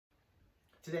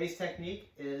Today's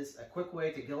technique is a quick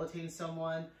way to guillotine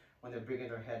someone when they're bringing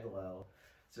their head low.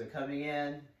 So they're coming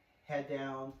in, head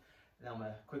down, and I'm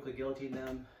going to quickly guillotine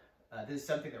them. This is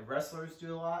something that wrestlers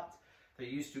do a lot. They're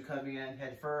used to coming in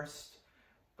head first,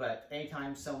 but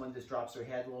anytime someone just drops their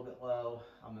head a little bit low,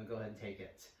 I'm going to go ahead and take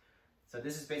it. So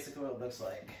this is basically what it looks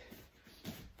like.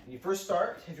 When you first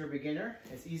start, if you're a beginner,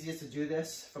 it's easiest to do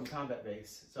this from combat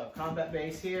base. So I have combat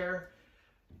base here.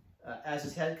 As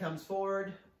his head comes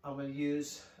forward, I'm going to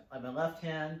use my left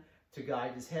hand to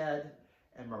guide his head,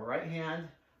 and my right hand,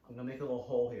 I'm going to make a little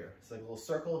hole here. It's like a little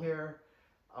circle here.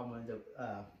 I'm going to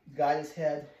guide his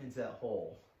head into that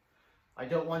hole. I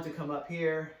don't want to come up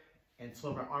here and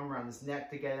swim my arm around his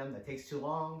neck to get him. That takes too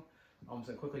long. I'm just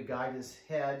going to quickly guide his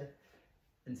head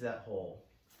into that hole.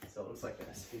 So it looks like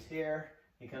this. He's here.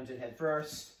 He comes in head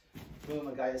first. Boom,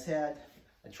 I guide his head.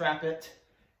 I trap it,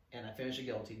 and I finish a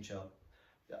guillotine choke.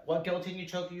 What guillotine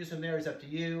choke you use from there is up to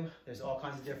you. There's all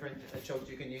kinds of different chokes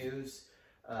you can use.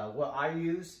 What I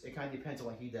use, it kind of depends on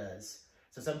what he does.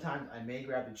 So sometimes I may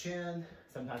grab the chin,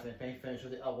 sometimes I may finish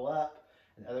with the elbow up,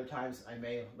 and other times I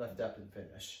may lift up and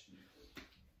finish.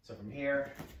 So from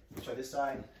here, let's try this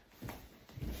side.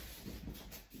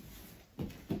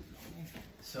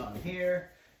 So I'm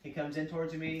here, he comes in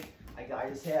towards me, I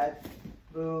guide his head,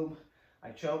 boom,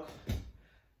 I choke.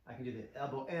 I can do the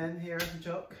elbow in here and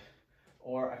choke,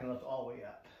 or I can lift all the way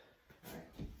up. All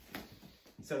right.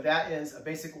 So that is a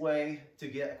basic way to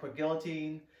get a quick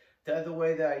guillotine. The other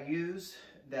way that I use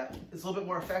that is a little bit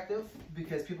more effective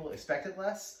because people expect it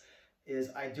less is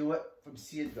I do it from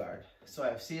seated guard. So I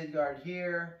have seated guard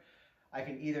here. I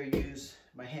can either use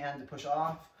my hand to push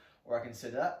off or I can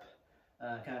sit up.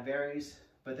 Kind of varies,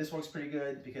 but this works pretty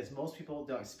good because most people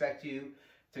don't expect you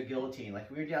to guillotine. Like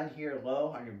when you're down here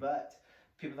low on your butt,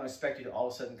 people don't expect you to all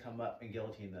of a sudden come up and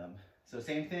guillotine them. So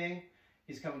same thing,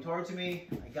 he's coming towards me,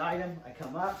 I guide him, I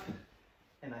come up,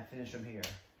 and I finish him here.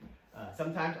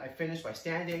 Sometimes I finish by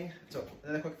standing. So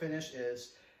another quick finish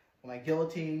is when I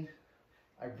guillotine,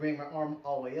 I bring my arm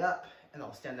all the way up, and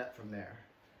I'll stand up from there.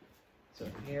 So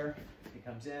from here, he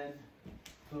comes in,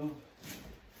 boom,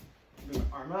 bring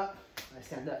my arm up, and I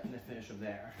stand up, and I finish from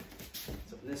there.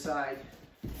 So from this side,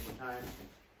 one more time.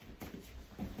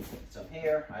 So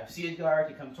here, I have seated guard,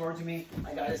 he comes towards me,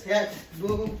 I got his head,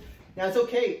 boom. Now it's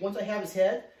okay, once I have his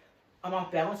head, I'm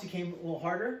off balance, he came a little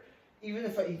harder. Even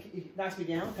if he knocks me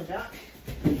down, come back,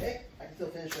 okay, I can still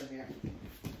finish him here.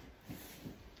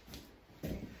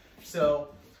 Okay. So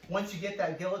once you get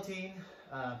that guillotine,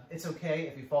 it's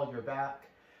okay if you fall to your back.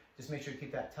 Just make sure you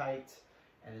keep that tight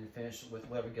and then finish with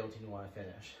whatever guillotine you want to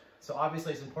finish. So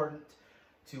obviously it's important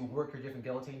to work your different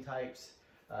guillotine types.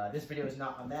 This video is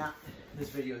not on that. This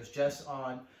video is just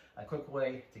on a quick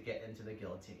way to get into the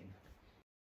guillotine.